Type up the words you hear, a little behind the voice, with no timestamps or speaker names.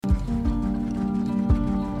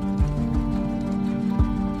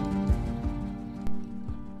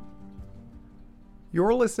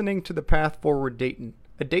You're listening to The Path Forward Dayton,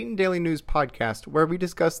 a Dayton Daily News podcast where we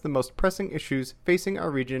discuss the most pressing issues facing our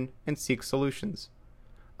region and seek solutions.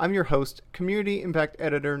 I'm your host, Community Impact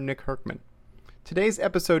Editor Nick Herkman. Today's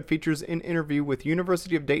episode features an interview with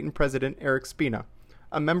University of Dayton President Eric Spina,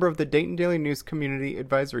 a member of the Dayton Daily News Community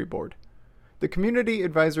Advisory Board. The Community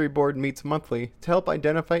Advisory Board meets monthly to help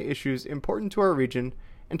identify issues important to our region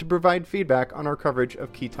and to provide feedback on our coverage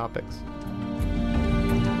of key topics.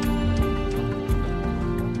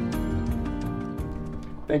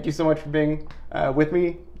 Thank you so much for being with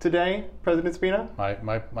me today, President Spina.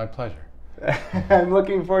 My pleasure. I'm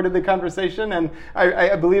looking forward to the conversation, and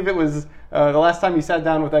I believe it was the last time you sat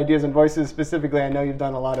down with Ideas and Voices specifically. I know you've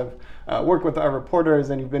done a lot of work with our reporters,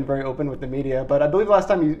 and you've been very open with the media, but I believe the last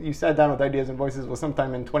time you sat down with Ideas and Voices was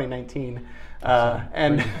sometime in 2019.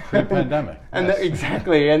 And pre-pandemic. And yes.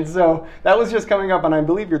 Exactly, and so that was just coming up on, I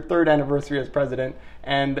believe, your third anniversary as president,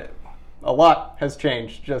 and a lot has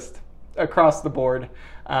changed just across the board.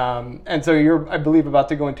 And so you're, I believe, about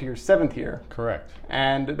to go into your 7th year. Correct.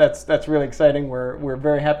 And that's really exciting. We're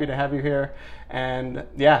very happy to have you here. And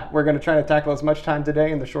yeah, we're going to try to tackle as much time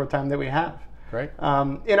today in the short time that we have. Great.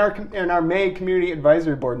 In our May Community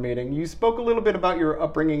Advisory Board meeting, you spoke a little bit about your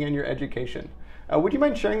upbringing and your education. Would you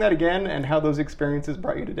mind sharing that again and how those experiences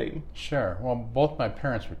brought you to Dayton? Sure. Well, both my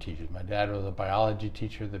parents were teachers. My dad was a biology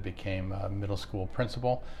teacher that became a middle school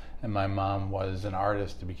principal, and my mom was an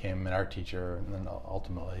artist that became an art teacher, and then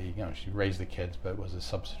ultimately, she raised the kids, but was a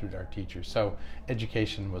substitute art teacher. So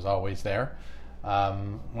education was always there.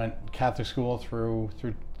 Went Catholic school through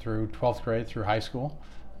 12th grade, through high school.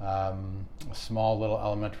 A small little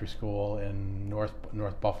elementary school in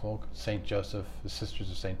North Buffalo, St. Joseph, the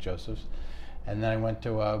Sisters of St. Joseph's. And then I went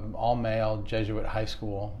to an all-male Jesuit high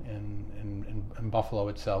school in Buffalo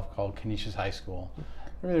itself called Canisius High School.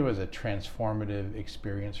 It really was a transformative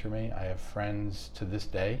experience for me. I have friends to this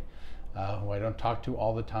day who I don't talk to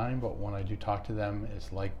all the time, but when I do talk to them,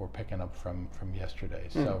 it's like we're picking up from yesterday.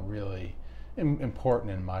 So really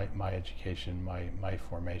important in my education, my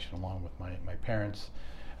formation, along with my parents.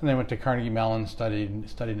 And then I went to Carnegie Mellon, studied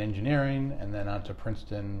engineering, and then on to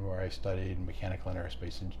Princeton, where I studied mechanical and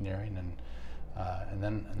aerospace engineering, and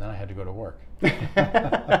then I had to go to work.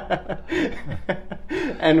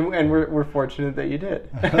 and we're fortunate that you did.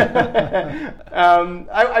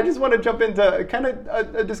 I just want to jump into kind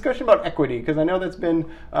of a discussion about equity, because I know that's been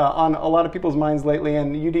on a lot of people's minds lately,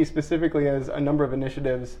 and UD specifically has a number of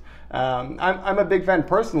initiatives. I'm a big fan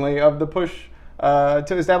personally of the push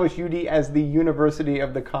to establish UD as the University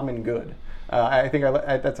of the Common Good. I think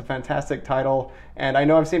that's a fantastic title, and I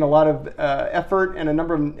know I've seen a lot of effort and a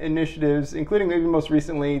number of initiatives, including maybe most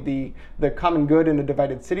recently the Common Good in a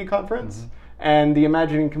Divided City Conference, and the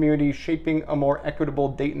Imagining Community Shaping a More Equitable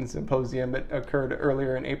Dayton Symposium that occurred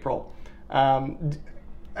earlier in April.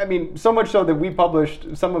 I mean, so much so that we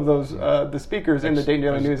published some of those the speakers in the Dayton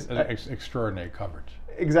Daily News. Extraordinary coverage.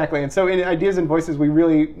 Exactly, and so in Ideas and Voices, we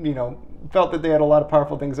really felt that they had a lot of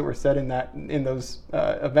powerful things that were said in those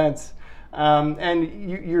events. And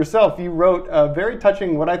you wrote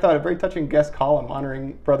what I thought a very touching guest column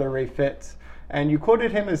honoring Brother Ray Fitz. And you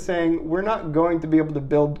quoted him as saying, "We're not going to be able to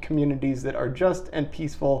build communities that are just and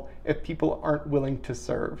peaceful if people aren't willing to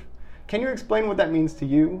serve." Can you explain what that means to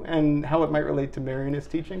you and how it might relate to Marianist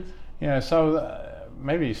teachings? Yeah, so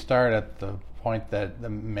maybe start at the point that the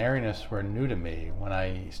Marianists were new to me when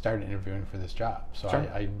I started interviewing for this job. So sure.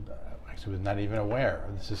 I actually was not even aware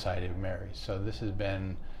of the Society of Marys. So this has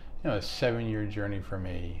been a 7-year journey for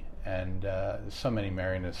me, and so many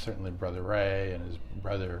Marianists, certainly Brother Ray and his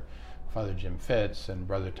brother, Father Jim Fitz, and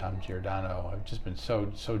Brother Tom Giordano, have just been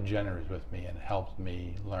so generous with me and helped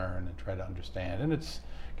me learn and try to understand, and it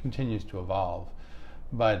continues to evolve.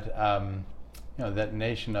 But that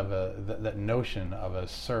notion of a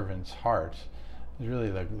servant's heart is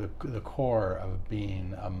really the core of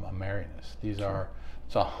being a Marianist.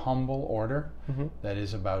 It's a humble order that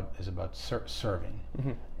is about serving.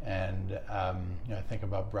 And I think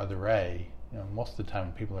about Brother Ray. Most of the time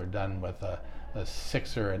when people are done with a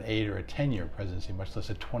 6 or an 8 or a 10-year presidency, much less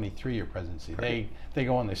a 23-year presidency, right. they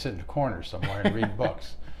go and they sit in a corner somewhere and read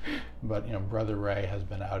books. But Brother Ray has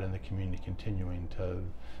been out in the community, continuing to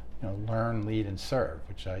learn, lead, and serve,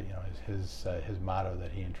 which is his motto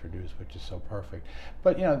that he introduced, which is so perfect.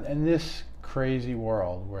 But in this crazy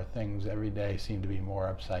world where things every day seem to be more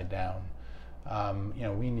upside down,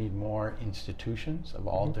 we need more institutions of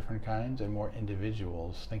all different kinds and more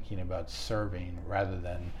individuals thinking about serving rather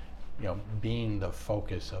than being the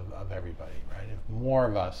focus of everybody, right? If more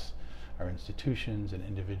of us, our institutions and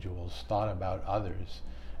individuals, thought about others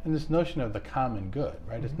and this notion of the common good,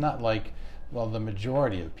 right? It's not like, well, the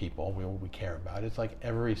majority of people we care about. It's like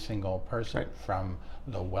every single person, right, from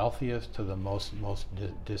the wealthiest to the most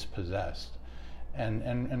dispossessed,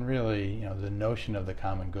 and really, the notion of the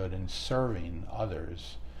common good and serving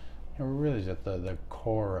others, really is at the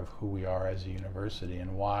core of who we are as a university,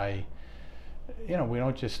 and why. We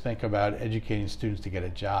don't just think about educating students to get a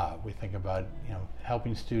job. We think about,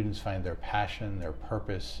 helping students find their passion, their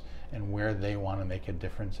purpose, and where they want to make a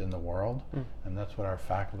difference in the world. And that's what our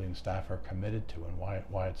faculty and staff are committed to, and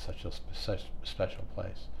why it's such a special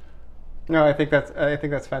place. No, I think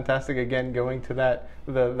that's fantastic. Again, going to that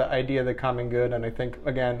the idea of the common good, and I think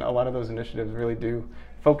again a lot of those initiatives really do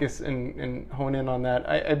focus and hone in on that.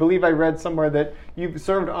 I believe I read somewhere that you've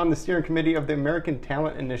served on the steering committee of the American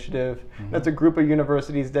Talent Initiative. That's a group of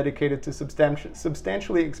universities dedicated to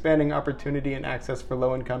substantially expanding opportunity and access for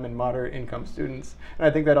low-income and moderate-income students. And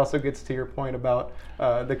I think that also gets to your point about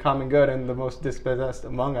the common good and the most dispossessed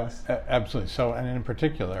among us. Absolutely. So, and in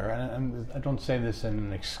particular, and I don't say this in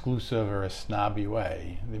an exclusive or a snobby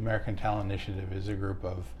way, the American Talent Initiative is a group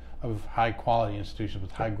of high quality institutions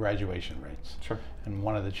with high graduation rates. Sure. And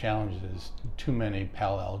one of the challenges is too many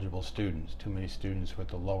Pell eligible students, too many students with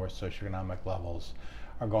the lower socioeconomic levels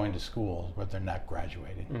are going to schools where they're not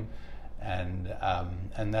graduating. And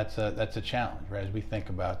that's a challenge, right? As we think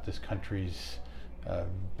about this country's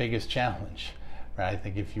biggest challenge, right? I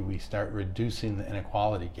think if we start reducing the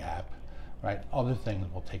inequality gap, right, other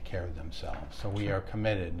things will take care of themselves. So we are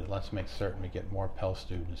committed. Let's make certain we get more Pell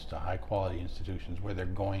students to high quality institutions where they're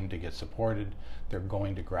going to get supported, they're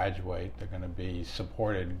going to graduate, they're going to be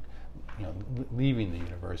supported, leaving the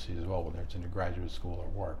university as well, whether it's in a graduate school or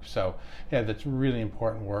work. So yeah, that's really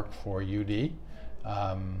important work for UD.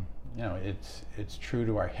 It's true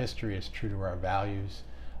to our history, it's true to our values,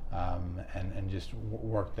 and just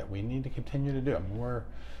work that we need to continue to do. I mean,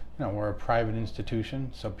 we're a private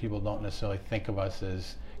institution, so people don't necessarily think of us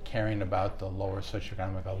as caring about the lower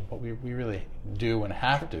socioeconomic level, but we really do and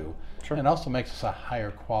have to. Sure. And it also makes us a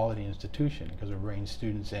higher quality institution because we're bringing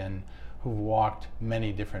students in who've walked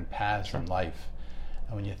many different paths in life.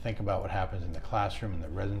 And when you think about what happens in the classroom and the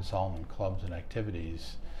residence hall and clubs and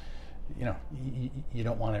activities, you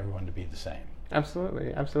don't want everyone to be the same.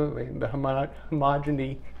 Absolutely. The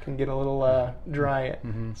homogeneity can get a little dry.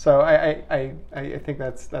 So I think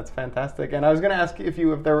that's fantastic. And I was going to ask if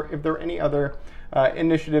there were any other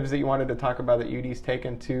initiatives that you wanted to talk about that UD's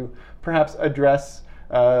taken to perhaps address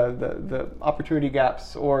the opportunity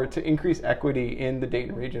gaps or to increase equity in the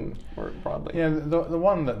Dayton region more broadly. Yeah, the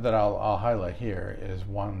one that I'll highlight here is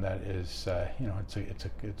one that is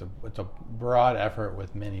it's a broad effort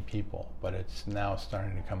with many people, but it's now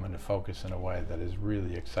starting to come into focus in a way that is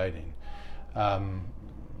really exciting.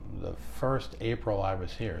 The first April I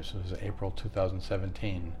was here, so it was April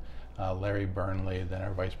 2017. Larry Burnley, then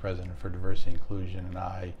our Vice President for Diversity and Inclusion, and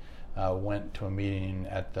I went to a meeting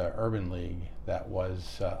at the Urban League that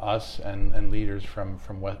was us and leaders from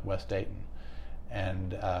West Dayton,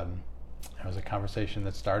 and it was a conversation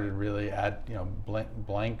that started really at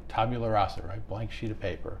blank tabula rasa, right, blank sheet of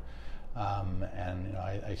paper, and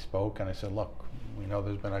I spoke and I said, look, we know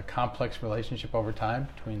there's been a complex relationship over time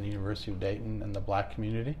between the University of Dayton and the Black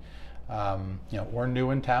community. We're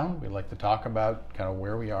new in town. We like to talk about kind of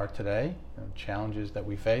where we are today, challenges that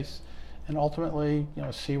we face, and ultimately,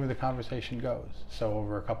 see where the conversation goes. So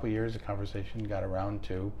over a couple of years, the conversation got around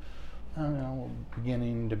to,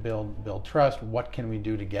 beginning to build trust. What can we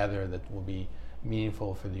do together that will be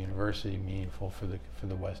meaningful for the university, meaningful for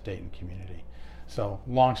the West Dayton community? So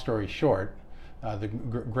long story short, the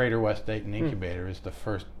Greater West Dayton Incubator is the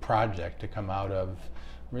first project to come out of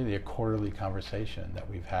really a quarterly conversation that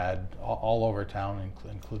we've had all over town,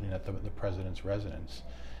 including at the president's residence.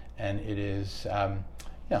 And it is,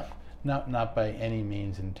 not by any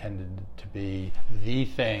means intended to be the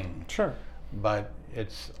thing. Sure. But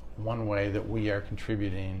it's one way that we are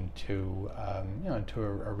contributing to, to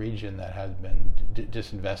a region that has been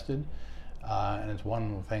disinvested, and it's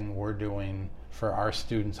one thing we're doing for our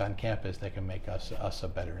students on campus that can make us a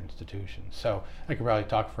better institution. So I could probably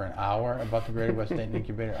talk for an hour about the Greater West Dayton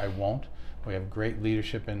Incubator. I won't. We have great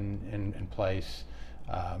leadership in place,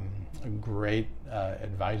 a great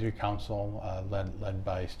advisory council led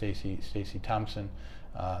by Stacy Thompson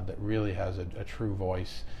that really has a true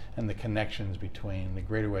voice, and the connections between the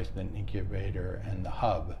Greater West Dayton Incubator and the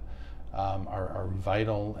hub are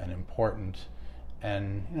vital and important.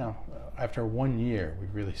 And after 1 year,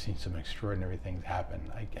 we've really seen some extraordinary things happen.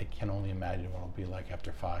 I can only imagine what it'll be like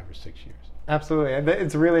after 5 or 6 years. Absolutely.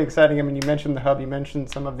 It's really exciting. I mean, you mentioned the hub, you mentioned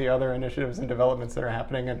some of the other initiatives and developments that are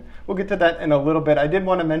happening, and we'll get to that in a little bit. I did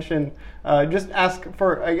want to mention, just ask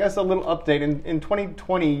for, I guess, a little update. In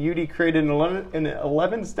 2020, UD created an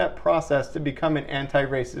 11-step process to become an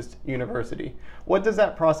anti-racist university. What does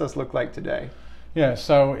that process look like today? Yeah,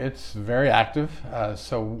 so it's very active.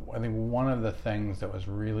 So I think one of the things that was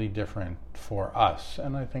really different for us,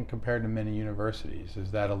 and I think compared to many universities,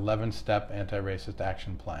 is that 11-step anti-racist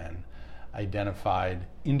action plan identified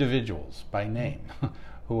individuals by name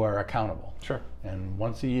who are accountable. Sure. And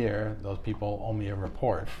once a year, those people owe me a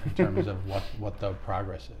report in terms of what the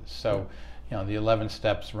progress is. So, the 11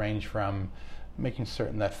 steps range from making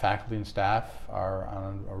certain that faculty and staff are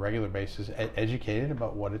on a regular basis educated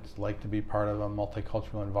about what it's like to be part of a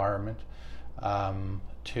multicultural environment,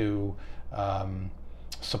 to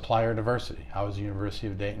supplier diversity. How is the University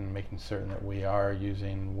of Dayton making certain that we are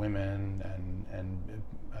using women and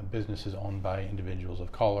businesses owned by individuals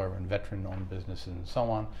of color and veteran-owned businesses and so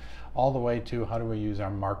on, all the way to how do we use our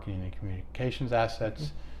marketing and communications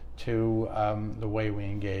assets to the way we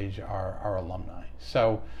engage our alumni.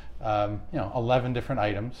 So, 11 different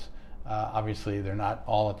items. Obviously, they're not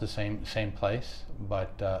all at the same place,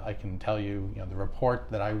 but I can tell you, the report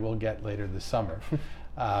that I will get later this summer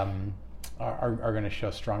are going to show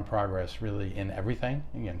strong progress really in everything.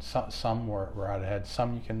 Again, some we're out ahead.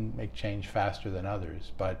 Some you can make change faster than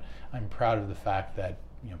others. But I'm proud of the fact that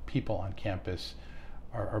people on campus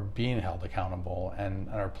are being held accountable and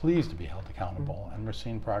are pleased to be held accountable, and we're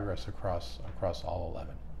seeing progress across all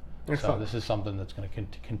 11. Excellent. So this is something that's going to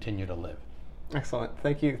continue to live. Excellent.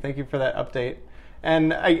 Thank you for that update.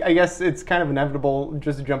 And I guess it's kind of inevitable,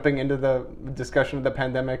 just jumping into the discussion of the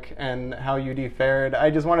pandemic and how UD fared.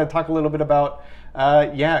 I just want to talk a little bit about,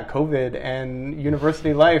 COVID and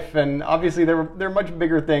university life. And obviously there are much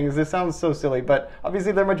bigger things. This sounds so silly, but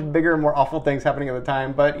obviously there are much bigger, more awful things happening at the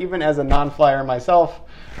time. But even as a non-flyer myself,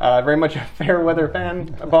 very much a fair weather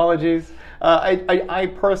fan, apologies.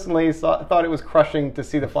 I personally thought it was crushing to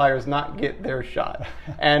see the Flyers not get their shot.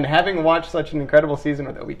 And having watched such an incredible season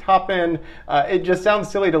with Obi Toppin, it just sounds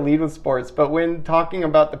silly to lead with sports, but when talking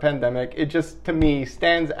about the pandemic, it just, to me,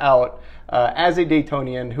 stands out as a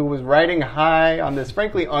Daytonian who was riding high on this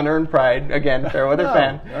frankly unearned pride. Again, fair weather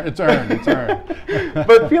fan. It's earned.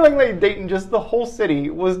 But feeling like Dayton, just the whole city,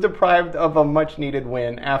 was deprived of a much needed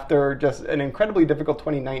win after just an incredibly difficult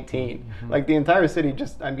 2019. Mm-hmm. Like the entire city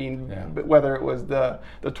whether it was the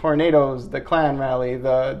tornadoes, the Klan rally,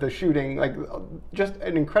 the shooting, like just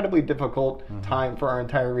an incredibly difficult time for our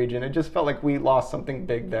entire region. It just felt like we lost something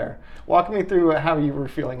big there. Walk me through how you were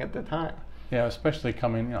feeling at the time. Yeah, especially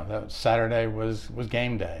coming, that Saturday was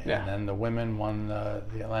game day. Yeah. And then the women won the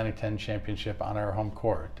Atlantic 10 championship on our home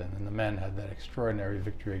court. And then the men had that extraordinary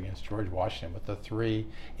victory against George Washington with the 3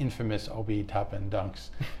 infamous Obi Toppin dunks.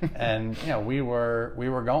 And, we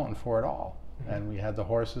were going for it all. And we had the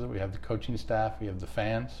horses, we have the coaching staff, we have the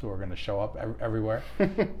fans who are going to show up everywhere.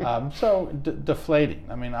 So deflating.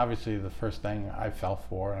 I mean, obviously the first thing I felt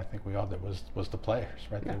for, and I think we all did, was the players,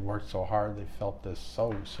 right? Yeah. They worked so hard, they felt this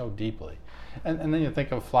so deeply. And then you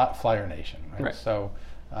think of Flyer Nation, right? So,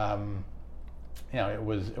 it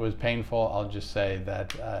was painful. I'll just say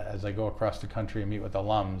that as I go across the country and meet with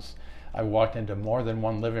alums, I walked into more than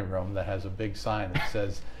one living room that has a big sign that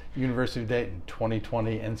says, University of Dayton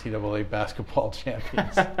 2020 NCAA basketball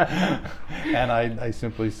champions. And I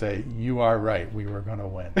simply say, you are right, we were going to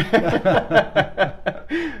win.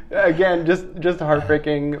 Again, just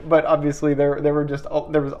heartbreaking, but obviously there was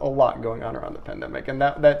a lot going on around the pandemic, and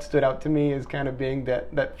that stood out to me as kind of being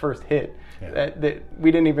that first hit. Yeah. That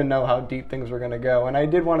we didn't even know how deep things were going to go. And I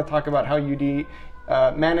did want to talk about how UD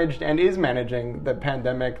managed and is managing the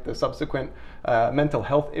pandemic, the subsequent mental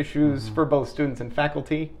health issues for both students and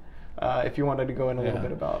faculty. If you wanted to go in a little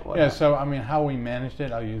bit about what happened. So I mean, how we managed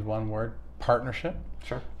it, I'll use one word: partnership.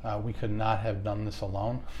 Sure. We could not have done this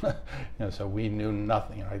alone. So we knew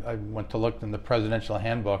nothing. I went to look in the presidential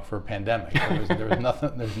handbook for a pandemic. There was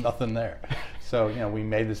nothing. There's nothing there. So we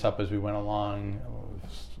made this up as we went along.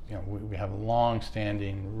 We have a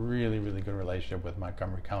long-standing, really, really good relationship with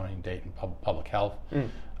Montgomery County and Dayton Public Health.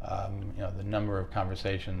 The number of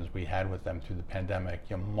conversations we had with them through the pandemic,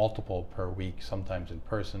 multiple per week, sometimes in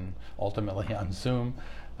person, ultimately on Zoom,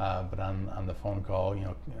 but on the phone call,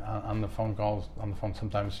 on the phone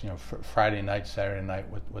sometimes, Friday night, Saturday night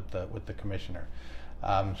with the commissioner.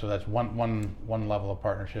 So that's one level of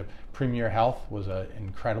partnership. Premier Health was an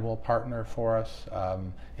incredible partner for us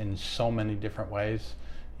in so many different ways.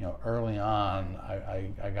 Early on,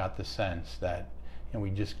 I got the sense that we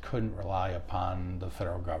just couldn't rely upon the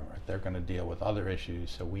federal government. They're going to deal with other issues,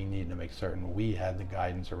 so we need to make certain we had the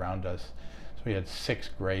guidance around us. So we had 6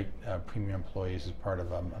 great premier employees as part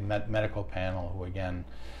of a medical panel who, again,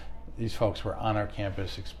 these folks were on our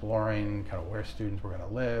campus exploring kind of where students were going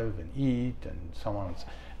to live and eat and so on,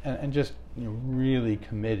 and just really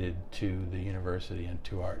committed to the university and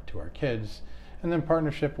to our kids. And then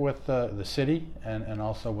partnership with the city and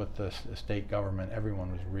also with the state government.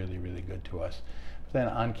 Everyone was really, really good to us. But then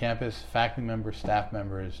on campus, faculty members, staff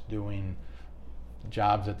members doing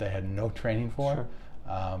jobs that they had no training for. Sure.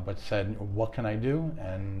 But said, what can I do?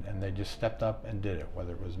 And they just stepped up and did it,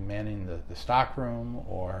 whether it was manning the stock room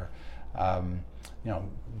or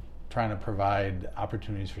trying to provide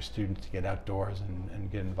opportunities for students to get outdoors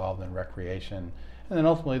and get involved in recreation. And then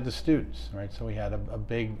ultimately the students, right? So we had a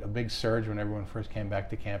big surge when everyone first came back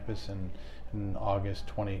to campus in August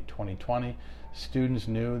 2020. Students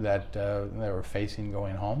knew that they were facing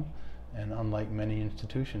going home, and unlike many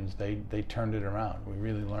institutions, they turned it around. We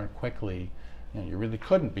really learned quickly. You really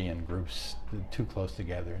couldn't be in groups too close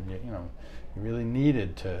together, and you really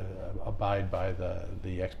needed to abide by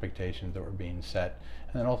the expectations that were being set.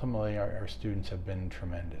 And then ultimately, our students have been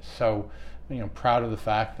tremendous. So, proud of the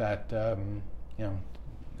fact that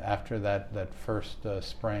after that first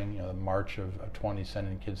spring, the March of 20,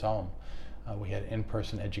 sending kids home, we had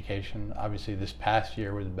in-person education. Obviously, this past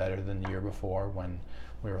year was better than the year before when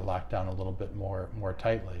we were locked down a little bit more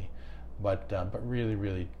tightly. But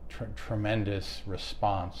really tremendous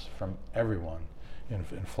response from everyone in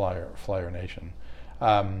Flyer Nation,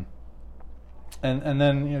 and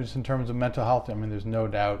then just in terms of mental health, there's no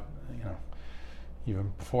doubt,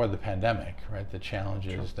 even before the pandemic, right, the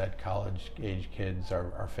challenges Sure. that college-age kids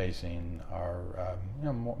are facing are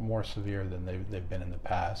more severe than they've been in the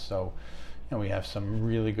past. So, we have some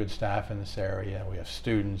really good staff in this area. We have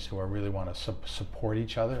students who really want to support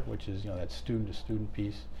each other, which is that student-to-student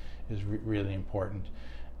piece is really important,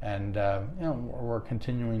 and we're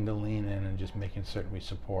continuing to lean in and just making certain we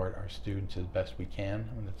support our students as best we can.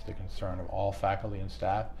 That's the concern of all faculty and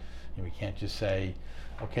staff. We can't just say,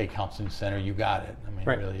 "Okay, counseling center, you got it."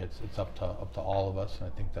 Right. Really, it's up to all of us, and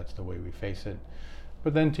I think that's the way we face it.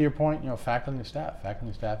 But then, to your point, faculty and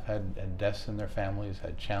staff had deaths in their families,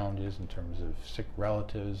 had challenges in terms of sick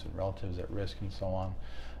relatives and relatives at risk and so on.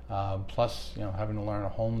 Plus, having to learn a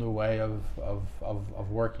whole new way of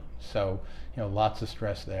working. So, lots of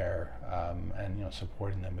stress there, and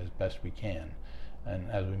supporting them as best we can. And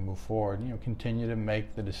as we move forward, continue to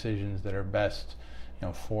make the decisions that are best,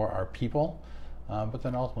 for our people, but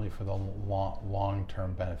then ultimately for the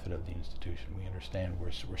long-term benefit of the institution. We understand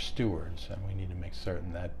we're stewards, and we need to make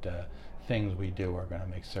certain that things we do are going to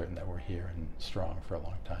make certain that we're here and strong for a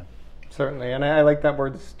long time. Certainly, and I like that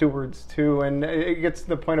word stewards too, and it gets to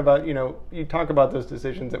the point about, you talk about those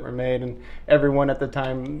decisions that were made and everyone at the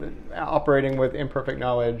time operating with imperfect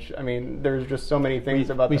knowledge. There's just so many things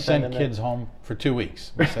about the pandemic. We sent kids home for 2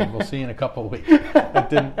 weeks. We said, we'll see you in a couple of weeks. It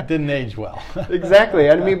didn't age well.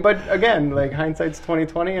 Exactly, but again, like hindsight's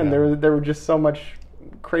 2020, and there were just so much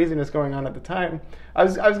craziness going on at the time. I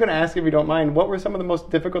was going to ask, if you don't mind, what were some of the most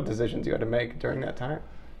difficult decisions you had to make during that time?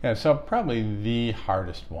 Yeah, so probably the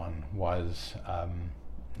hardest one was,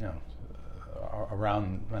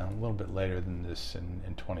 around a little bit later than this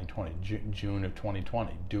in 2020, June of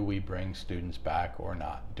 2020. Do we bring students back or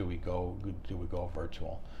not? Do we go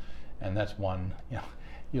virtual? And that's one.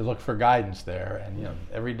 You look for guidance there, and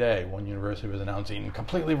every day one university was announcing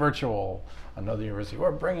completely virtual, another university, we're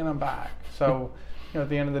bringing them back. So. At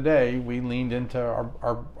the end of the day, we leaned into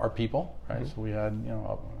our people, right? Mm-hmm. So we had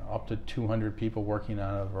up to 200 people working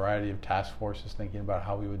on a variety of task forces thinking about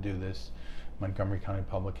how we would do this. Montgomery County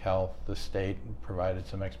Public Health, the state provided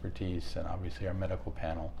some expertise, and obviously our medical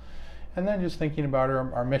panel. And then just thinking about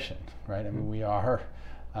our mission, right? We are,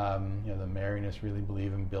 the Marianists really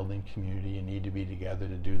believe in building community and need to be together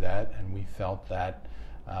to do that, and we felt that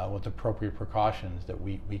with appropriate precautions that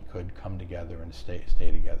we could come together and stay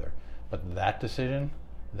together. But that decision,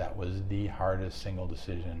 that was the hardest single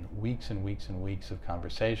decision. Weeks and weeks and weeks of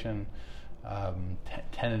conversation,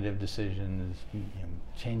 tentative decisions,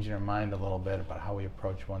 changing our mind a little bit about how we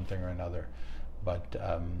approach one thing or another. But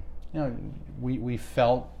we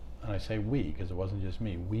felt, and I say we because it wasn't just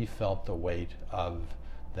me, we felt the weight of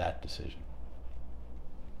that decision.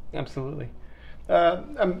 Absolutely.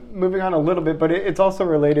 I'm moving on a little bit, but it's also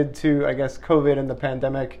related to, I guess, COVID and the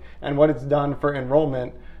pandemic and what it's done for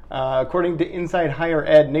enrollment. According to Inside Higher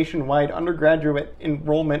Ed, nationwide undergraduate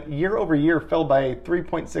enrollment year over year fell by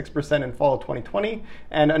 3.6% in fall of 2020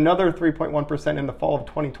 and another 3.1% in the fall of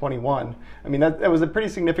 2021. I mean, that was a pretty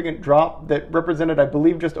significant drop that represented, I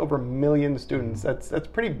believe, just over 1 million students. That's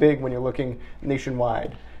pretty big when you're looking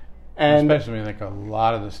nationwide. And especially when you think a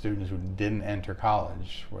lot of the students who didn't enter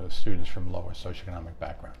college were students from lower socioeconomic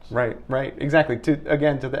backgrounds. Right, exactly. To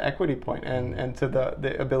the equity point and to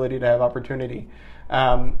the ability to have opportunity.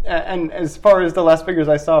 And as far as the last figures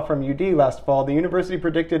I saw from UD last fall, the university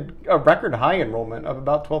predicted a record high enrollment of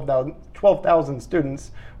about 12,000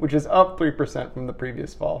 students, which is up 3% from the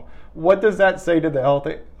previous fall. What does that say to the health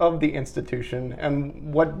of the institution,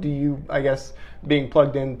 and what do you, I guess, being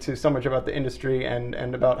plugged into so much about the industry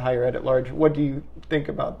and about higher ed at large, what do you think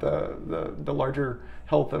about the larger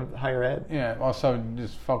health of higher ed? Yeah, well, so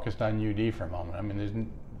just focused on UD for a moment. I mean,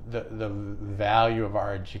 the value of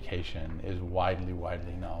our education is widely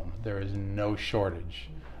known. There is no shortage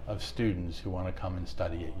of students who want to come and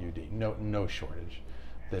study at UD. No shortage.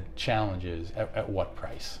 The challenge is at what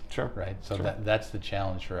price? Sure. Right? So sure. That's the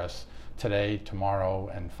challenge for us today, tomorrow,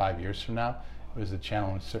 and 5 years from now. It was the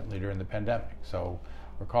challenge certainly during the pandemic. So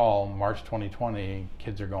recall March 2020,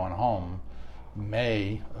 kids are going home.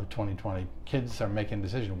 May of 2020, kids are making a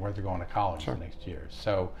decision where they're going to college sure. the next year.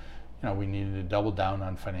 So we needed to double down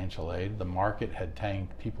on financial aid. The market had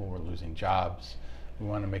tanked. People were losing jobs. We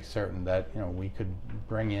wanted to make certain that we could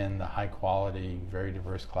bring in the high quality, very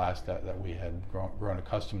diverse class that we had grown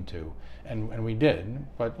accustomed to, and we did.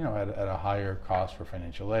 But at a higher cost for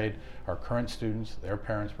financial aid. Our current students, their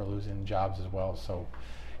parents were losing jobs as well. So,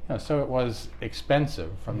 so it was expensive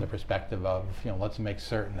from the perspective of let's make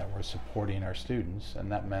certain that we're supporting our students,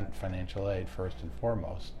 and that meant financial aid first and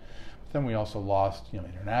foremost. Then we also lost,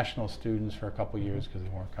 international students for a couple of years because they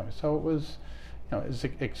weren't coming. So it was, it's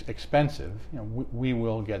expensive. We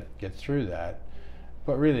will get through that,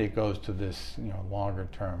 but really it goes to this, longer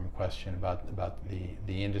term question about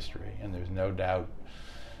the industry. And there's no doubt,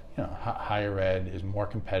 higher ed is more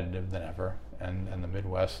competitive than ever, and the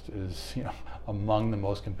Midwest is, among the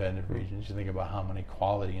most competitive regions. You think about how many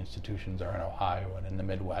quality institutions are in Ohio and in the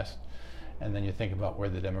Midwest. And then you think about where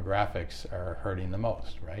the demographics are hurting the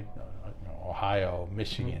most, right? Ohio,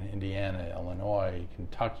 Michigan, Indiana, Illinois,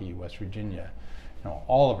 Kentucky, West Virginia.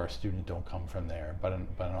 All of our students don't come from there, but an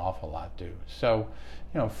awful lot do. So,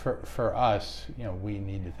 for us, we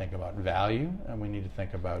need to think about value, and we need to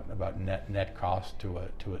think about net cost to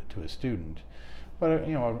a student. But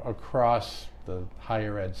across the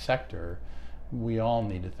higher ed sector, we all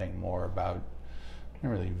need to think more about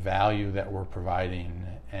really value that we're providing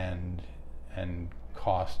and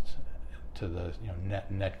cost to the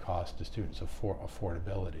net cost to students,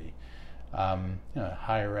 affordability.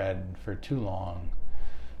 Higher ed for too long,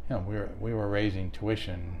 we were raising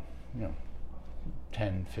tuition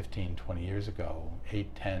 10, 15, 20 years ago,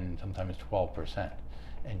 8, 10, sometimes 12%.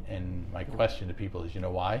 And my question to people is,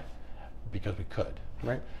 why? Because we could.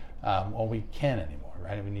 Right. Well, we can't anymore,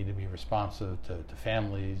 right? We need to be responsive to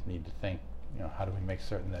families, need to think, how do we make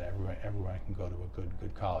certain that everyone can go to a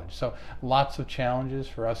good college? So lots of challenges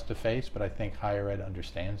for us to face, but I think higher ed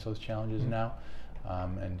understands those challenges now,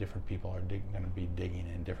 and different people are going to be digging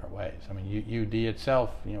in different ways. I mean, UD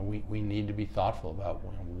itself, we need to be thoughtful about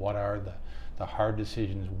what are the hard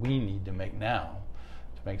decisions we need to make now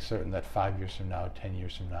to make certain that 5 years from now, 10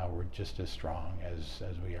 years from now, we're just as strong as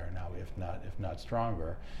we are now, if not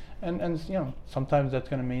stronger. And sometimes that's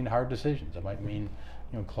going to mean hard decisions. It might mean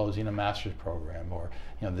closing a master's program, or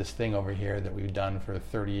this thing over here that we've done for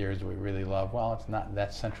 30 years that we really love. Well, it's not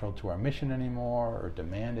that central to our mission anymore, or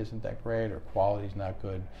demand isn't that great, or quality's not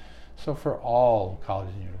good. So for all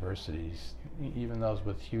colleges and universities, even those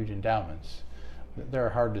with huge endowments, there are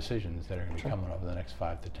hard decisions that are going to be coming over the next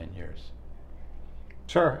 5 to 10 years.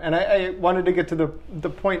 Sure, and I wanted to get to the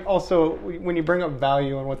point also when you bring up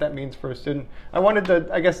value and what that means for a student. I wanted to,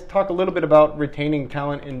 I guess, talk a little bit about retaining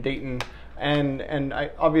talent in Dayton. And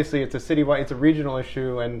obviously it's a citywide, it's a regional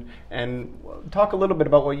issue, and talk a little bit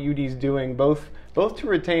about what UD's doing, both to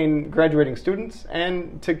retain graduating students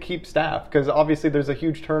and to keep staff, because obviously there's a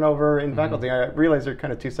huge turnover in faculty. I realize they're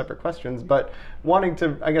kind of two separate questions, but wanting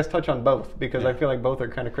to, I guess, touch on both, because I feel like both are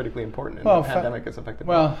kind of critically important, and the pandemic has affected them.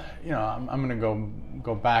 Well, I'm going to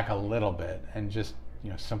go back a little bit and just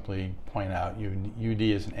simply point out UD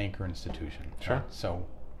is an anchor institution. Sure. Right? So,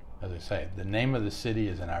 as I say, the name of the city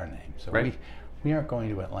is in our name. So right. we aren't going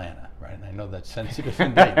to Atlanta, right? And I know that's sensitive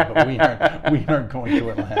in Dayton, but we aren't going to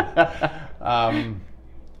Atlanta.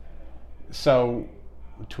 So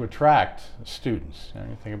to attract students,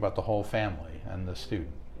 you think about the whole family and the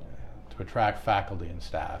student, to attract faculty and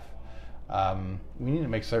staff, we need to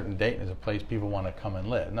make certain Dayton is a place people want to come and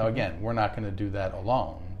live. Now, again, we're not going to do that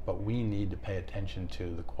alone, but we need to pay attention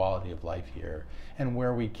to the quality of life here, and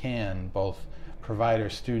where we can both provide our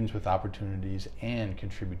students with opportunities and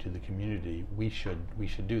contribute to the community, we should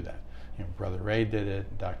do that. You know, Brother Ray did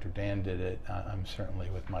it, Dr. Dan did it. I'm certainly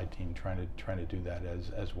with my team trying to do that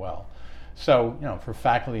as well. So, you know, for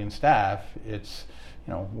faculty and staff, it's,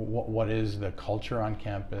 you know, what is the culture on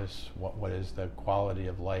campus? What is the quality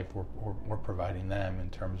of life we're providing them in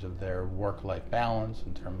terms of their work-life balance,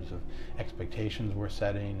 in terms of expectations we're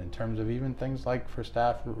setting, in terms of even things like for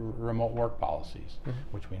staff remote work policies,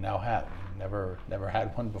 which we now have. We've never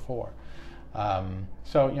had one before.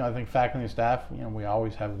 So, you know, I think faculty and staff, you know, we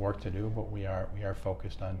always have work to do, but we are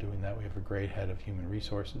focused on doing that. We have a great head of human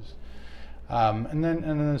resources. And then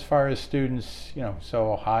as far as students, you know,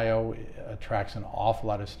 so Ohio attracts an awful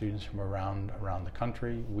lot of students from around the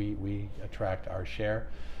country. We attract our share.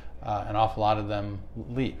 An awful lot of them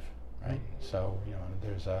leave, right? So, you know,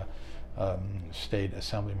 there's a state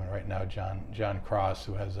assemblyman right now, John Cross,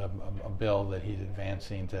 who has a bill that he's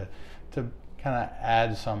advancing to kind of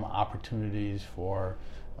add some opportunities for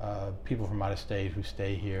people from out of state who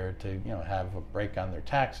stay here to, you know, have a break on their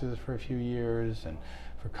taxes for a few years, and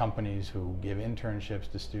for companies who give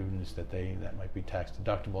internships to students that might be tax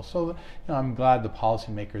deductible. So, you know, I'm glad the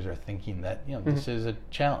policymakers are thinking that, you know, this is a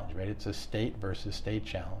challenge, right? It's a state versus state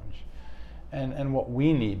challenge. And what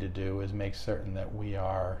we need to do is make certain that we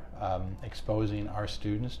are exposing our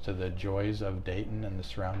students to the joys of Dayton and the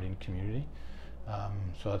surrounding community.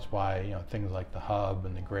 So that's why, you know, things like the Hub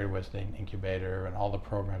and the Greater West Dayton Incubator and all the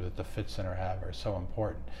programs that the Fit Center have are so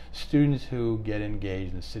important. Students who get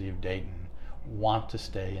engaged in the city of Dayton want to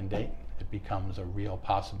stay in Dayton. It becomes a real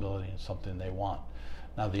possibility and something they want.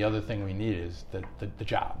 Now, the other thing we need is the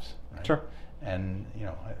jobs, right? Sure. And, you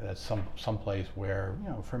know, that's some place where, you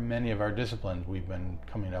know, for many of our disciplines, we've been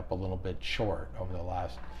coming up a little bit short over the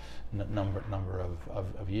last number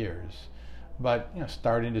of years. But, you know,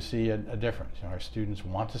 starting to see a difference. You know, our students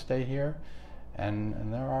want to stay here,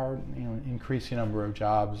 and there are, you know, increasing number of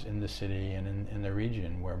jobs in the city and in the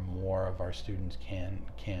region where more of our students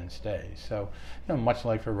can stay. So, you know, much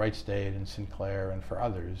like for Wright State and Sinclair and for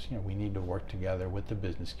others, you know, we need to work together with the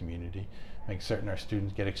business community, make certain our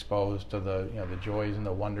students get exposed to the, you know, the joys and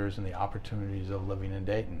the wonders and the opportunities of living in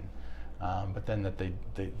Dayton. But then that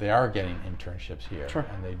they are getting internships here, sure,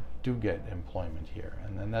 and they do get employment here,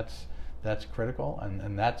 and then that's critical,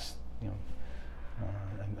 and that's, you know,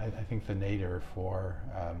 I think the nadir for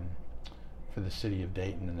the city of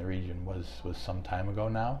Dayton and the region was some time ago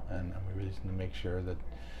now, and we really need to make sure that,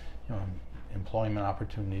 you know, employment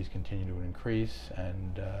opportunities continue to increase,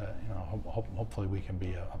 and you know, hopefully we can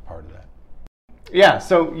be a part of that. Yeah,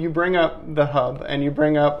 so you bring up the Hub, and you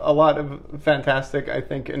bring up a lot of fantastic, I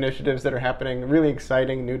think, initiatives that are happening, really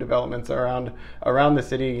exciting new developments around the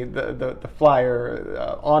city, the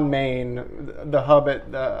flyer on Main, the Hub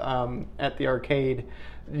at the arcade.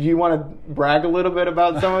 Do you want to brag a little bit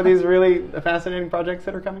about some of these really fascinating projects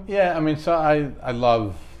that are coming? Yeah, I mean, so I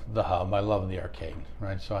love the Hub. I love the arcade,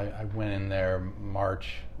 right? So I went in there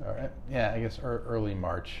early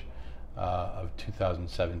March of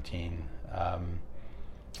 2017.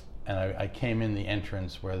 And I came in the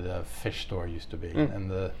entrance where the fish store used to be, and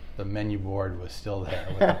the menu board was still there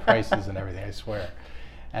with the prices and everything, I swear.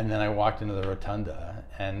 And then I walked into the rotunda,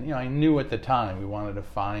 and, you know, I knew at the time we wanted to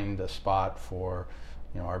find a spot for,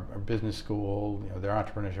 you know, our business school, you know, their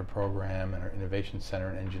entrepreneurship program, and our innovation center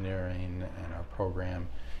in engineering, and our program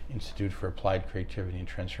Institute for Applied Creativity and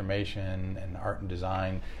Transformation, and art and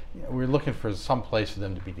design. You know, we were looking for some place for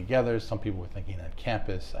them to be together. Some people were thinking on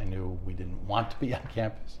campus. I knew we didn't want to be on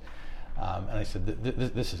campus. And I said,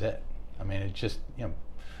 this is it. I mean, it's just, you know,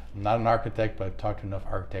 I'm not an architect, but I've talked to enough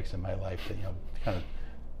architects in my life that, you know, kind of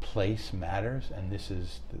place matters, and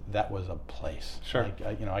that was a place. Sure.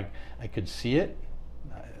 I could see it.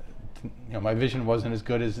 You know, my vision wasn't as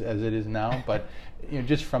good as it is now, but, you know,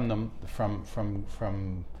 just from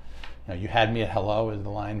you know, you had me at hello is the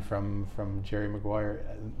line from Jerry Maguire.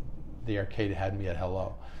 The arcade had me at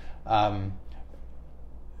hello.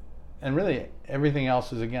 And really everything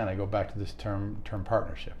else is, again, I go back to this term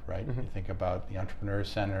partnership, right? Mm-hmm. You think about the Entrepreneur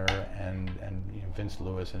Center and you know, Vince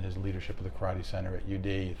Lewis and his leadership of the Karate Center at UD.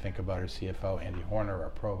 You think about our CFO, Andy Horner, our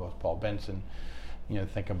provost, Paul Benson. You know,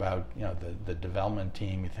 think about, you know, the development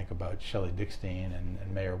team. You think about Shelley Dickstein and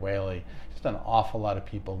Mayor Whaley. Just an awful lot of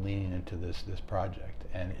people leaning into this project,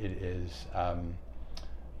 and it is,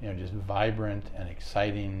 you know, just vibrant and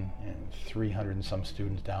exciting. And 300 and some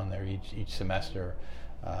students down there each semester.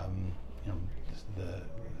 You know, the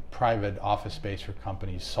private office space for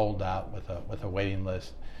companies sold out with a waiting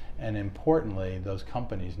list, and importantly, those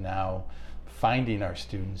companies now finding our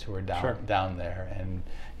students who are down there and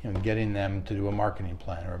getting them to do a marketing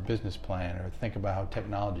plan or a business plan or think about how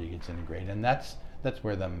technology gets integrated, and that's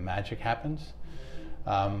where the magic happens.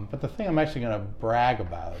 But the thing I'm actually going to brag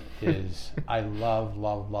about is I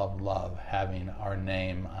love having our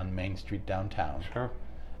name on Main Street downtown. Sure.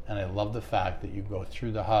 And I love the fact that you go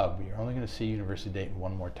through the hub, you're only going to see University of Dayton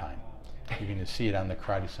one more time. You're going to see it on the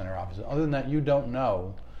Karate Center office. Other than that, you don't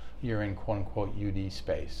know you're in quote-unquote UD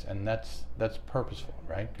space, and that's purposeful,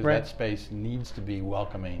 right? Because that space needs to be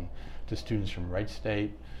welcoming to students from Wright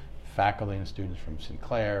State, faculty and students from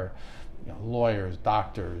Sinclair, lawyers,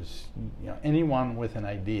 doctors, anyone with an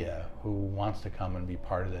idea who wants to come and be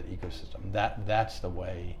part of that ecosystem. That's the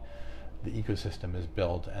way the ecosystem is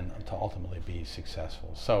built and to ultimately be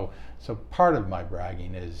successful. So part of my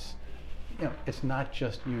bragging is, it's not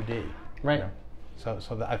just UD. Right. So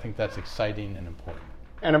I think that's exciting and important.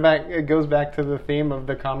 And it goes back to the theme of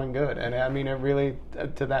the common good. And I mean, it really,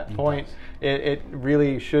 to that point, it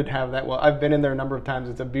really should have that. Well, I've been in there a number of times.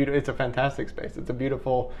 It's a fantastic space. It's a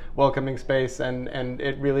beautiful, welcoming space. And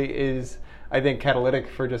it really is, I think, catalytic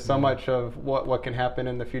for just so much of what can happen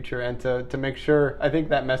in the future. And to make sure, I think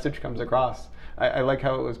that message comes across. I like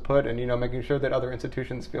how it was put, and making sure that other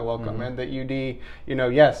institutions feel welcome, and that UD,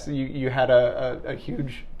 yes, you had a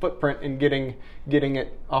huge footprint in getting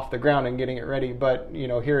it off the ground and getting it ready, but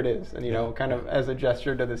here it is, and kind of as a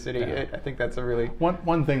gesture to the city. I think that's a really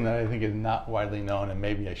one thing that I think is not widely known, and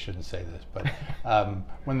maybe I shouldn't say this, but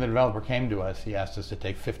when the developer came to us, he asked us to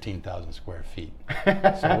take 15,000 square feet.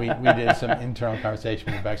 So we did some internal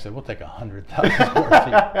conversation. We back said we'll take 100,000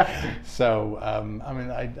 square feet. So I mean,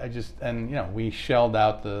 I just we shelled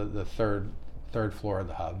out the third floor of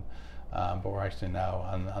the hub, but we're actually now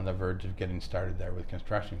on the verge of getting started there with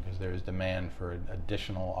construction because there is demand for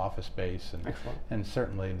additional office space, and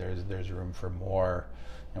certainly there's room for more.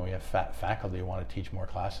 We have faculty who want to teach more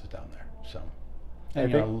classes down there. So,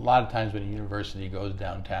 and a lot of times when a university goes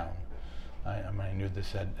downtown, I knew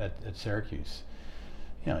this at Syracuse.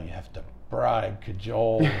 You have to bribe,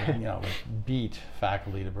 cajole, beat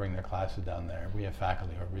faculty to bring their classes down there. We have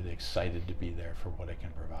faculty who are really excited to be there for what it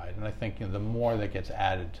can provide. And I think the more that gets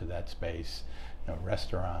added to that space,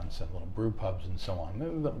 restaurants and little brew pubs and so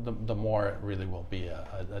on, the more it really will be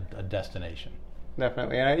a destination.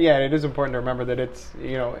 Definitely. And it is important to remember that it's,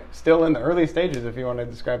 still in the early stages, if you want to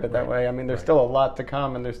describe it that way. I mean, there's still a lot to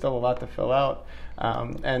come, and there's still a lot to fill out.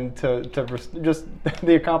 And to just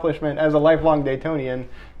the accomplishment as a lifelong Daytonian,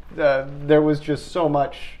 there was just so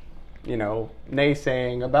much,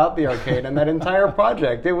 naysaying about the arcade and that entire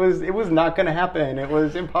project. It was not going to happen. It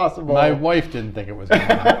was impossible. My wife didn't think it was going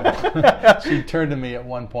to happen. She turned to me at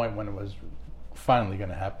one point when it was finally going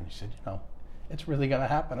to happen. She said, it's really going to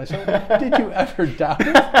happen. I said, did you ever doubt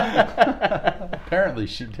it? Apparently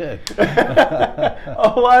she did.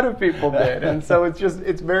 A lot of people did. And so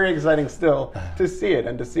it's very exciting still to see it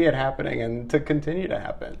and to see it happening and to continue to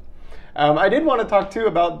happen. I did want to talk too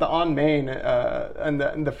about the On Main and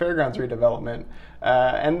the fairgrounds redevelopment.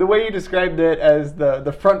 And the way you described it as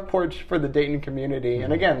the front porch for the Dayton community,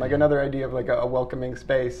 and again, like another idea of like a welcoming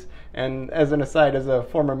space. And as an aside, as a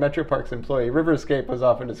former Metro Parks employee, Riverscape was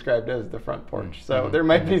often described as the front porch. So there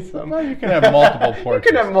might be some. Well, you can have multiple porches.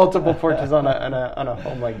 You can have multiple porches on a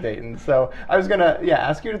home like Dayton. So I was gonna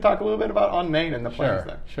ask you to talk a little bit about On Main and the plans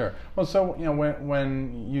there. Sure. Well, so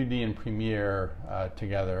when UD and Premier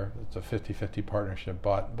together, it's a 50-50 partnership,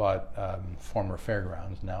 bought former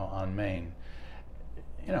fairgrounds, now On Main.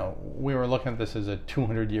 We were looking at this as a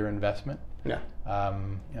 200-year investment. Yeah.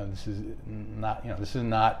 This is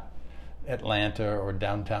not Atlanta or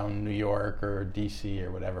downtown New York or DC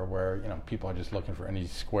or whatever, where people are just looking for any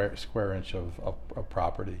square inch of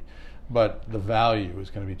property, but the value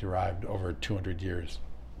is going to be derived over 200 years.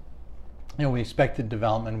 We expected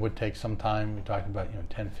development would take some time. We talked about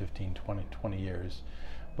 10, 15, 20 years,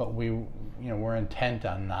 but we're intent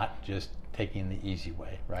on not just taking the easy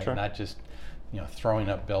way, right? Sure. Not just throwing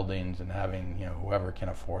up buildings and having whoever can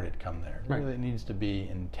afford it come there. Right. Really, it needs to be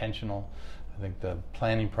intentional. I think the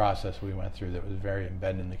planning process we went through that was very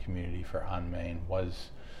embedded in the community for On Main was,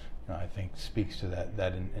 I think, speaks to that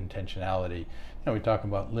intentionality. We talk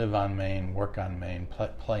about live on Main, work on Main,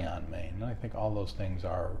 play on Main, and I think all those things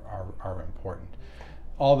are important.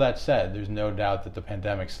 All that said, there's no doubt that the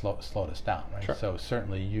pandemic slowed us down, right? Sure. So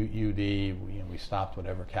certainly UD, we stopped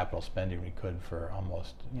whatever capital spending we could for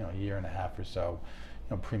almost a year and a half or so.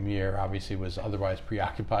 Premier obviously was otherwise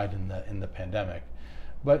preoccupied in the pandemic,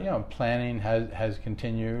 But planning has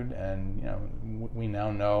continued, and we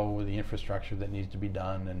now know the infrastructure that needs to be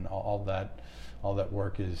done, and all that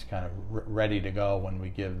work is kind of ready to go when we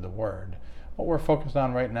give the word. What we're focused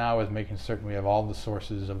on right now is making certain we have all the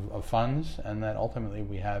sources of funds, and that ultimately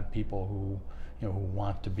we have people who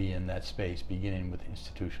want to be in that space, beginning with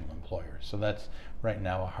institutional employers. So that's right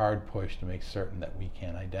now a hard push to make certain that we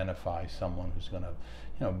can identify someone who's going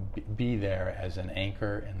to be there as an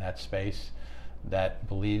anchor in that space, that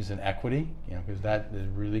believes in equity, because that is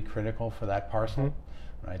really critical for that parcel,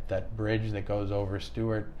 right? That bridge that goes over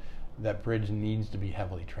Stewart, that bridge needs to be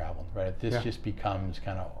heavily traveled, right? If this just becomes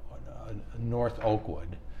kind of North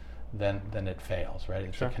Oakwood, then it fails, right?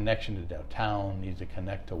 It's a connection to downtown, needs to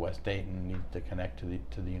connect to West Dayton, needs to connect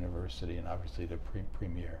to the university, and obviously the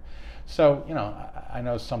Premier. So, I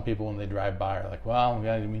know some people when they drive by are like, well,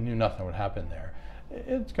 we knew nothing would happen there.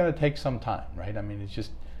 It's going to take some time, right? I mean, it's just,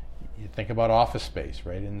 you think about office space,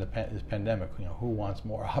 right? In this pandemic, who wants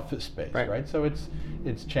more office space, right? So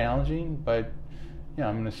it's challenging, but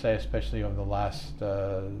I'm going to say, especially over the last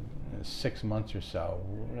 6 months or so,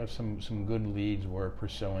 we have some good leads we're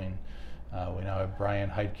pursuing. We now have Brian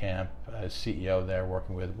Heitkamp as CEO there,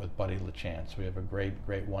 working with Buddy LaChance. We have a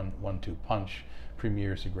great one-two punch.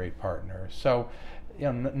 Premier's a great partner. So,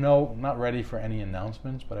 no, not ready for any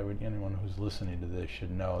announcements, but anyone who's listening to this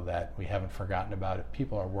should know that we haven't forgotten about it.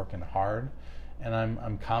 People are working hard, and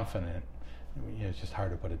I'm confident. It's just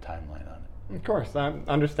hard to put a timeline on it. Of course,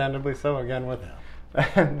 understandably so. Again, with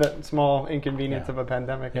the small inconvenience of a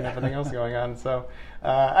pandemic and everything else going on. So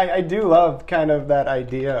I do love kind of that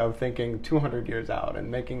idea of thinking 200 years out and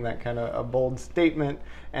making that kind of a bold statement,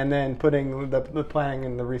 and then putting the planning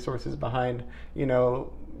and the resources behind,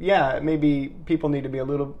 maybe people need to be a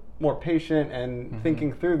little more patient and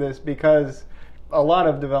thinking through this, because a lot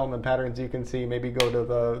of development patterns you can see maybe go to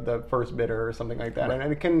the first bidder or something like that,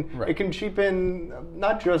 and it can cheapen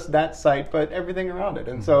not just that site but everything around it.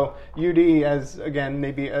 And so UD, as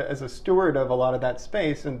a steward of a lot of that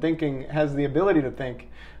space and thinking, has the ability to think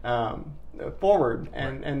forward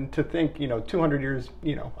and to think 200 years.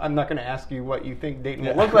 I'm not going to ask you what you think Dayton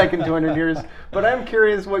will look like in 200 years, but I'm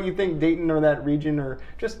curious what you think Dayton or that region or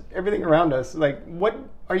just everything around us, like, what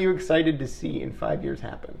are you excited to see in 5 years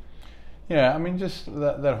happen? Yeah, I mean, just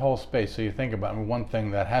that whole space. So you think about, one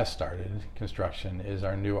thing that has started construction is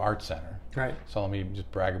our new art center. Right. So let me just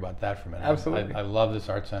brag about that for a minute. Absolutely. I love this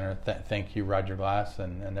art center. Thank you, Roger Glass,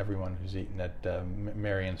 and everyone who's eaten at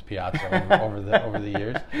Marion's Piazza over the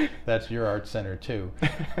years. That's your art center too.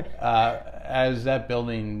 As that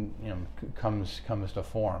building comes to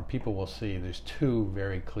form, people will see there's two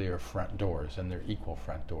very clear front doors, and they're equal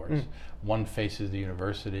front doors. One faces the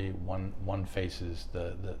university, one faces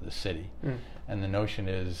the city. And the notion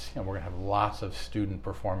is, we're going to have lots of student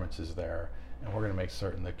performances there, and we're going to make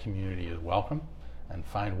certain the community is welcome and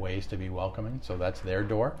find ways to be welcoming. So that's their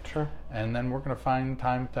door. Sure. And then we're going to find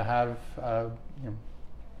time to have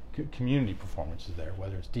community performances there,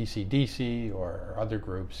 whether it's DC or other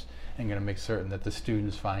groups, and going to make certain that the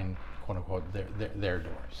students find, quote unquote, their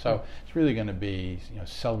door. So it's really going to be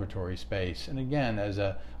celebratory space. And again, as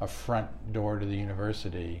a front door to the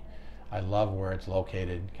university, I love where it's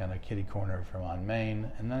located, kind of kitty corner from on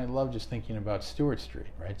Main. And then I love just thinking about Stewart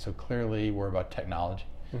Street, right? So clearly we're about technology,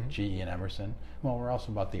 GE and Emerson. Well, we're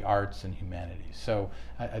also about the arts and humanities. So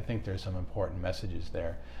I think there's some important messages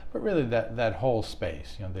there. But really that whole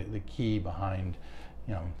space, the key behind,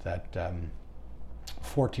 that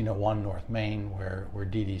 1401 North Main, where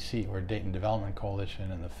DDC, where Dayton Development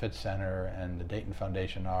Coalition and the Fitz Center and the Dayton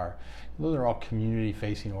Foundation are, those are all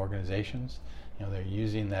community-facing organizations. They're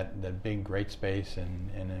using that big, great space in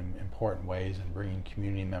important ways and bringing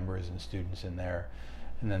community members and students in there.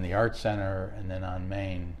 And then the Art Center, and then on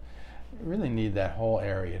Main, we really need that whole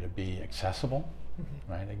area to be accessible,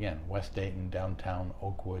 right? Again, West Dayton, downtown,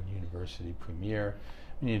 Oakwood, University, Premier.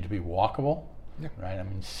 We need it to be walkable, right? I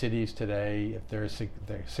mean, cities today, if they're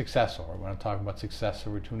successful, or we're going to talk about success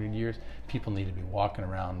over 200 years, people need to be walking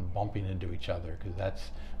around, bumping into each other, because that's,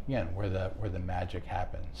 again, where the magic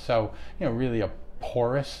happens. So, really a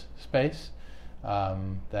porous space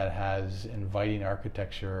that has inviting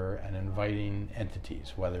architecture and inviting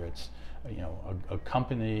entities, whether it's a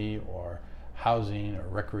company or housing or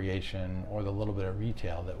recreation or the little bit of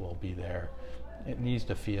retail that will be there. It needs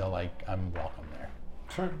to feel like I'm welcome there.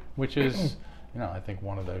 Sure. Which is, I think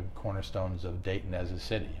one of the cornerstones of Dayton as a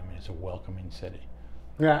city. I mean, it's a welcoming city.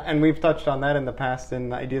 Yeah, and we've touched on that in the past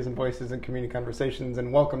in Ideas and Voices and Community Conversations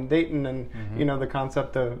and Welcome Dayton, and the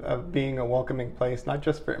concept of being a welcoming place, not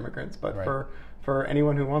just for immigrants, but for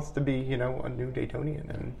anyone who wants to be, you know, a new Daytonian.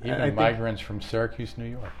 And even migrants from Syracuse, New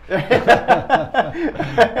York.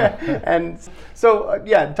 And so,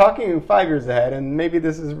 yeah, talking 5 years ahead, and maybe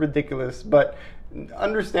this is ridiculous, but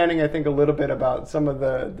understanding, I think, a little bit about some of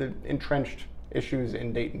the entrenched issues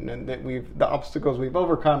in Dayton, and that the obstacles we've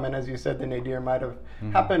overcome, and as you said, the nadir might have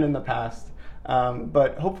happened in the past.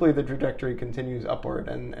 But hopefully the trajectory continues upward.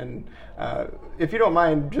 And if you don't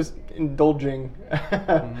mind just indulging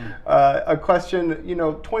a question, you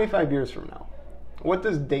know, 25 years from now, what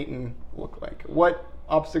does Dayton look like? What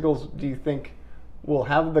obstacles do you think we'll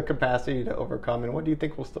have the capacity to overcome, and what do you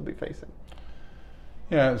think we'll still be facing?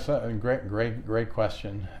 Yeah, it's a great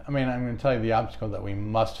question. I mean, I'm going to tell you the obstacle that we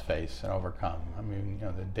must face and overcome. I mean, you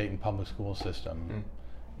know, the Dayton public school system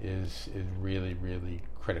is really, really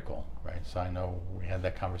critical, right? So I know we had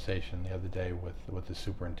that conversation the other day with the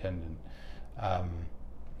superintendent.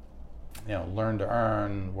 You know, Learn to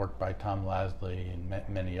Earn, work by Tom Lasley and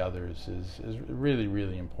many others, is really,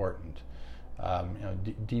 really important. You know,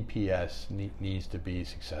 DPS needs to be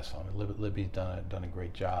successful. I mean, Libby's done a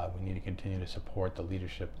great job. We need to continue to support the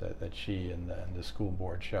leadership that she and the school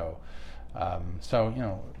board show. So, you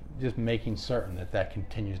know, just making certain that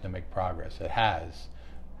continues to make progress. It has,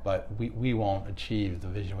 but we won't achieve the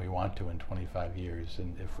vision we want to in 25 years,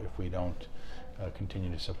 and if we don't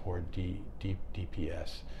continue to support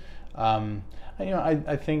DPS. You know,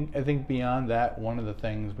 I think beyond that, one of the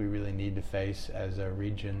things we really need to face as a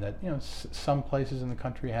region that, you know, some places in the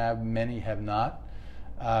country have, many have not.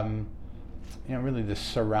 You know, really the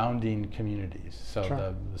surrounding communities. So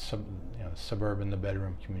Sure. the suburban, the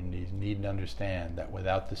bedroom communities need to understand that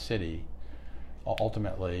without the city,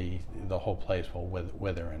 ultimately the whole place will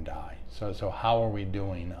wither and die. So how are we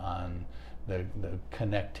doing on the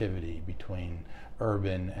connectivity between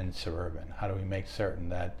urban and suburban? How do we make certain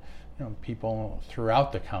that, you know, people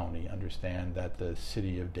throughout the county understand that the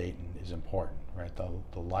city of Dayton is important, right?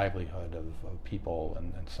 The livelihood of people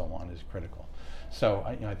and so on is critical. So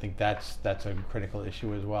I think that's a critical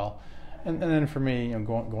issue as well. And then for me, you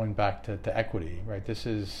know, going back to equity, right? This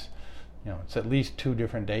is, you know, it's at least two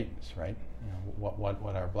different Daytons, right? You know,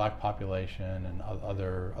 what our black population and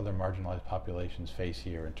other marginalized populations face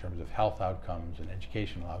here in terms of health outcomes and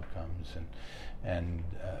educational outcomes and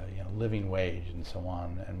you know, living wage and so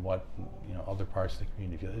on, and what, you know, other parts of the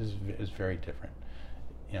community feel is very different.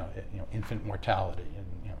 You know, infant mortality, and,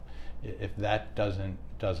 you know, if that doesn't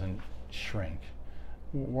shrink,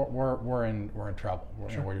 we're in trouble.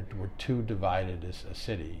 Sure. We're too divided as a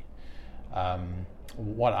city.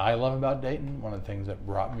 What I love about Dayton, one of the things that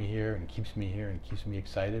brought me here and keeps me here and keeps me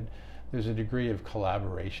excited, there's a degree of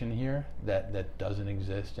collaboration here that doesn't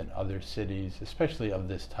exist in other cities, especially of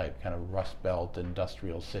this type, kind of Rust Belt,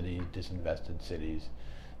 industrial cities, disinvested cities.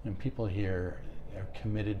 And people here are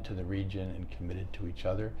committed to the region and committed to each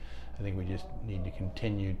other. I think we just need to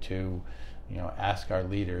continue to, you know, ask our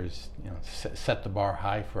leaders, you know, set the bar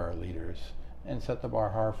high for our leaders, and set the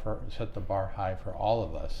bar high for all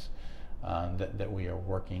of us. That we are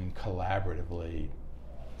working collaboratively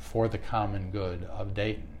for the common good of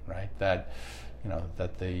Dayton, right? That, you know,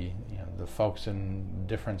 that the folks in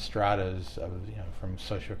different stratas of, you know, from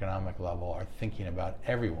socioeconomic level are thinking about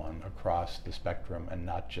everyone across the spectrum and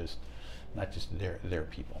not just their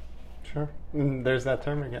people. Sure. And there's that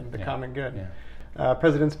term again, the common good. Yeah.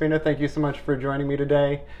 President Spina, thank you so much for joining me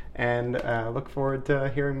today, and look forward to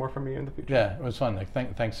hearing more from you in the future. Yeah, it was fun.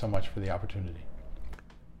 Thanks so much for the opportunity.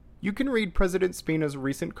 You can read President Spina's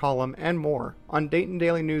recent column and more on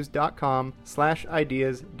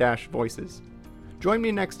DaytonDailyNews.com/ideas-voices. Join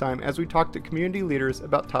me next time as we talk to community leaders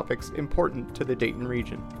about topics important to the Dayton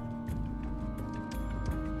region.